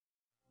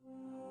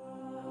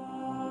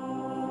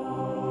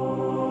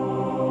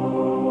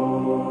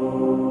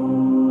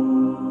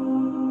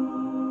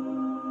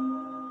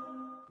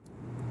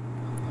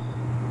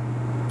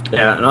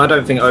Yeah, and I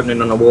don't think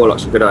opening on a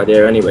Warlock's a good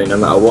idea anyway, no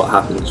matter what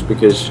happens,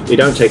 because he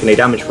don't take any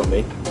damage from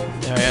me.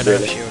 Yeah, I don't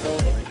have a shield on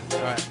anyway.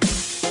 Alright.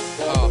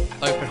 Oh,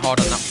 open hard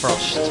on that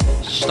Frost.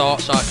 Start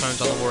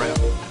Cyclones on the Warrior.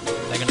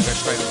 They're gonna go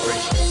straight for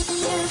breach.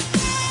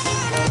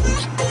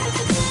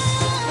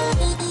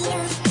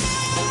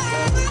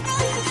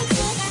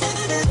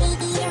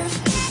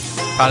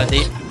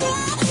 Paladin.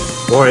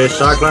 Warrior,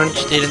 Cyclone.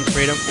 Stealing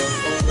freedom.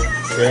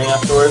 Green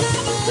afterwards.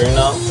 Green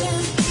now.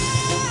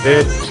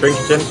 Beard,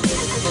 Trinketon.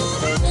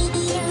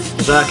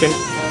 Berserking.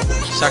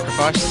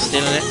 Sacrifice.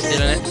 Stealing it,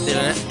 stealing it,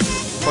 stealing it.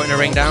 Putting a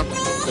ring down.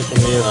 Pushing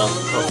me now.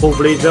 Got full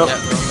bleeds up. Yeah,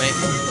 they're on me.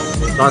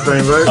 Cyclone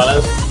in road.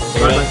 Balance.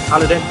 Cyclone,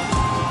 Paladin.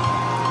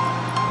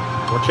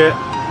 Watch it.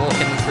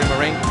 Walking through my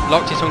ring.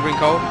 Locked his Hungry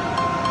Cold.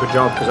 Good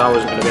job, because I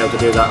wasn't going to be able to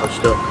do that. I was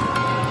stuck.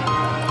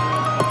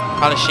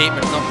 Palace Sheep,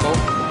 but not full.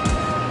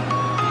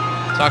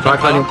 Cyclone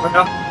Cyclone in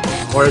Pala.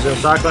 Pala. Warriors in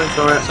Cyclone,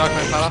 sorry.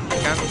 Cyclone Pala,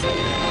 can.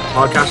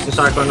 Hard casting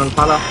Cyclone on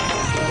Pala.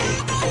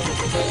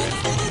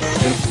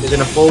 Is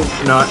in a full,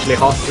 no actually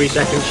half, 3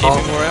 seconds, Sheep half.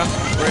 and Warrior.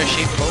 Warrior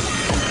Sheep full.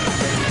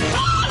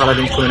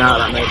 Paladin's coming out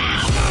of that, mate.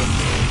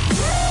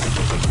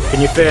 Can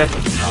you fear?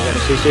 Get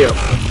a CC up.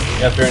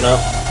 Yeah, fair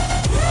enough.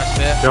 Nice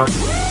spear. John.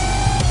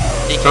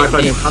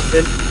 Cyclone in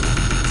Paladin.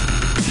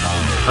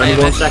 Only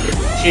 1 second.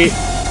 Sheep.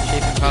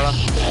 Sheep and Pala.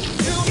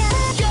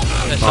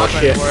 Oh,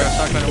 Cyclone shit. and Warrior,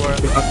 Cyclone and Warrior.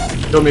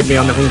 Don't meet me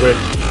on the Hungry.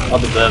 I'll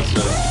be dead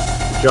soon.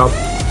 Good job.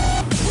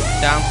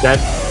 Down. Dead.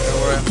 Go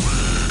Warrior.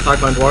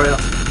 Cyclone Warrior.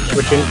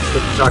 Switching.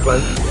 Switch to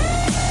Cyclone.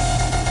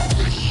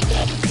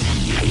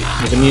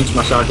 Is immune to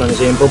my Cyclone. Is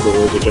he in bubble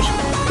or is he just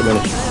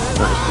diminished?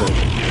 No, it's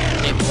diminished.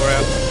 Sheep and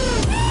Warrior.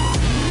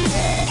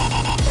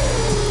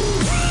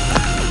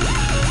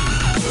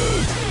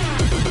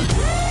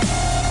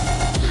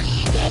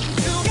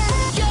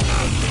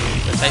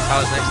 Let's take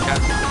Pala's next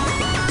cast.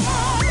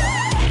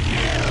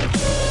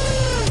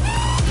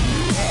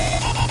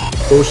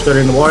 Full stun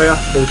in the Warrior.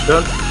 Full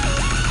stun.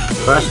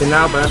 Bursting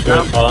now. Burst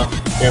now. Green Pala.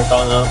 Green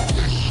Pala now.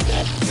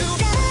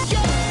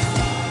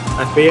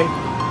 FB in.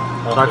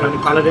 Cyclone in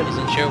Paladin. He's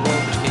in shield wall,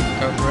 just keep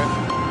going for it.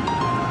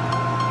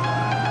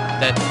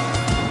 Dead.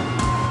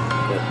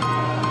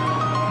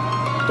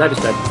 Dead is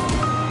dead.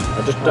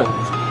 I just don't.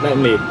 Let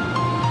him leave.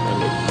 Let him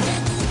leave.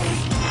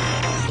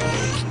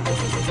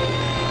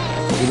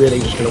 Is he really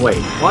just gonna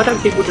wait? Why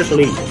don't people just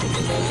leave?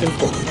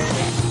 Simple.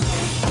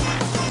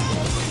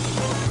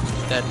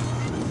 Dead.